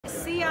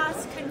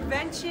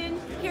convention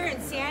here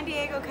in San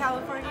Diego,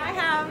 California. I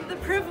have the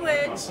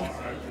privilege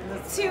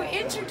to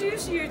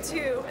introduce you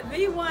to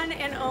the one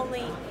and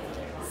only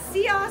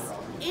SEAOC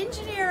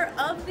Engineer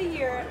of the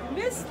Year,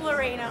 Miss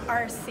Lorena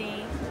Arce,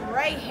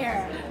 right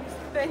here.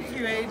 Thank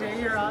you,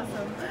 AJ. You're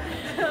awesome.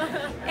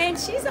 And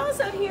she's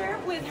also here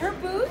with her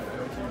booth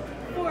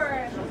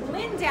for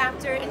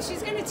Lindapter, and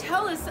she's going to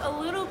tell us a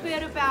little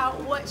bit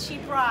about what she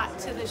brought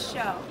to the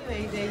show.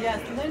 Thank you, AJ.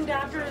 Yes,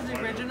 Lindapter is the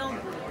original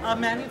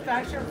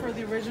manufacturer for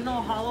the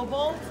original hollow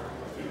bolt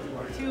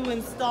to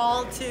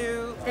install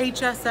to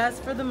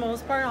HSS for the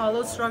most part,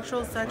 hollow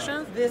structural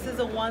sections. This is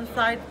a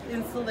one-side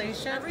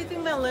installation.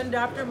 Everything that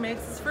Lindapter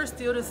makes is for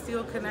steel to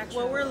steel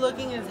connection. What we're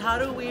looking is how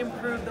do we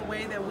improve the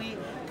way that we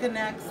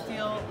connect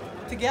steel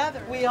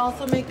together. We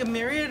also make a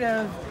myriad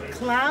of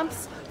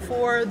clamps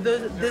for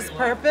this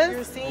purpose. What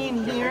you're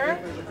seeing here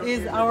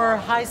is our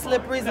high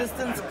slip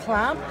resistance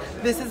clamp.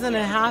 This is in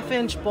a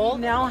 1/2-inch bolt.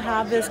 We now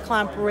have this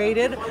clamp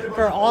rated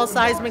for all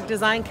seismic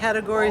design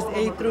categories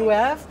A through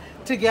F,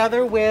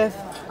 together with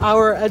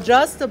our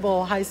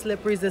adjustable high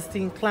slip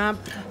resisting clamp,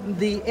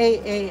 the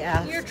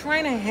AAF. You're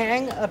trying to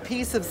hang a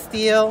piece of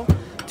steel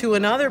to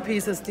another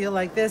piece of steel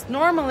like this.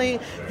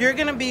 Normally, you're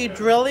gonna be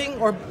drilling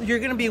or you're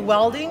gonna be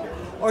welding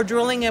or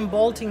drilling and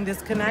bolting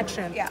this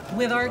connection. Yeah.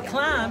 With our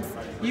clamps,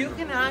 you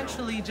can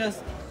actually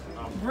just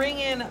bring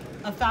in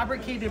a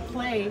fabricated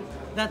plate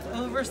that's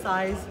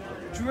oversized,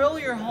 drill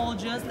your hole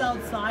just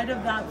outside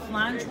of that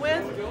flange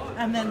width,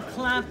 and then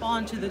clamp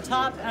onto the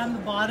top and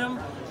the bottom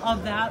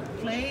of that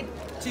plate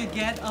to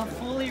get a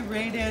fully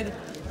rated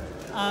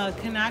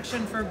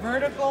connection for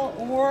vertical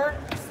or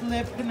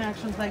slip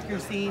connections like you're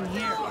seeing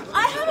here.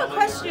 I have a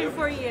question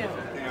for you.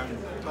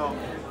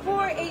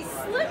 For a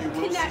slip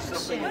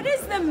connection, what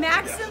is the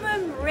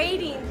maximum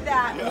rating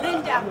that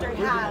Lindapter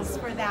has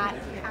for that?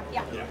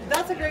 Yeah.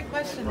 That's a great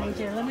question,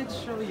 AJ. Let me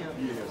show you.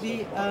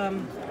 The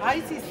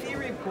ICC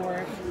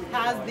report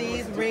has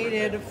these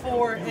rated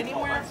for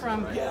anywhere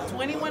from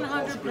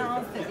 2,100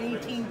 pounds to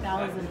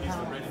 18,000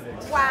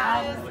 pounds.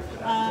 Wow.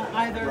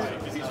 Either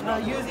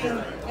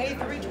using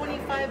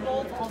A325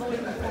 bolts all the way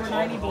to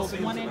 490 bolts,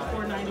 1-inch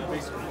 490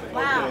 bolts.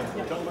 Wow.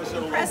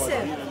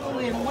 Impressive.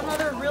 And one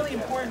other really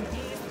important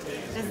piece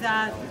is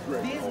that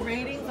these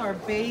ratings are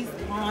based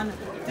on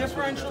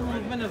differential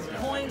movement of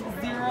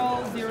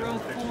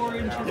 0.004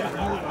 inches of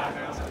movement.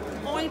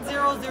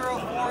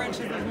 0.004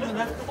 inches of movement,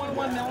 that's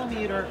 0.1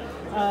 millimeter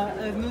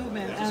of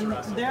movement, and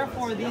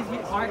therefore these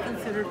are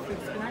considered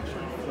fixed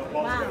connections.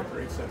 Wow.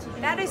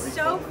 That is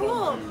so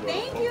cool.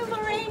 Thank you,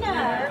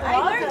 Lorena.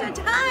 I learned a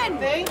ton.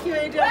 Thank you,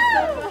 AJ.